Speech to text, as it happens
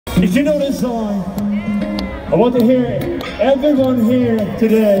If you know this song, I want to hear everyone here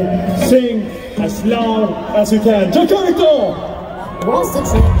today sing as loud as you can. Jakarta! What's the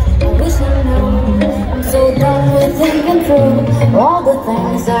trick? I wish I knew. I'm so done with thinking through all the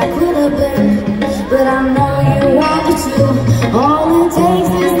things I could have been, but I know you wanted to. All it takes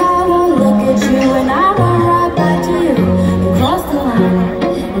is now one look at you, and I run right back to you. You crossed the line,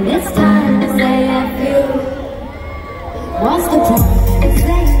 and it's time to say F you. What's the point of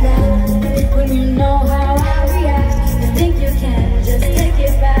saying that when you know how I react? You think you can just take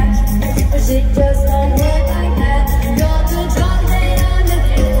it back, but it just don't work like that. You're the chocolate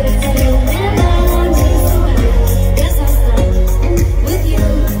underneath with you, and I want you so bad. Guess I'm stuck with you,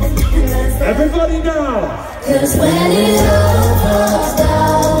 and that's that. Everybody now! 'Cause when it all falls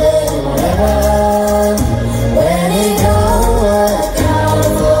down in heaven, when it don't work out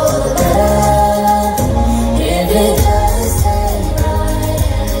for the better, if it just ain't right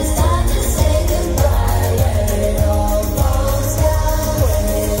and it's time to say goodbye, when it all falls down, when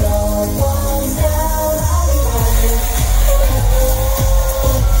it all falls down, I'll be fine.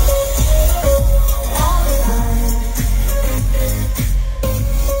 I'll be fine.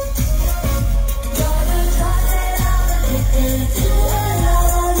 You're the chocolate I'm addicted to, and I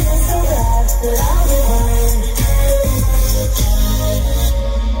want you so bad, but I'll be fine.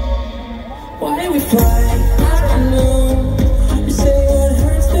 Why we fight? I don't know. You say what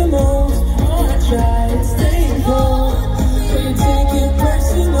hurts the most. Oh, I tried staying calm, but you take it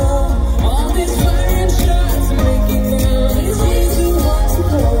personal. All these firing shots making all these things you want to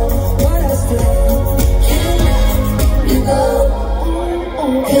go, but I still Can't let you go.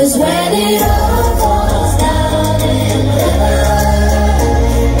 'Cause when it all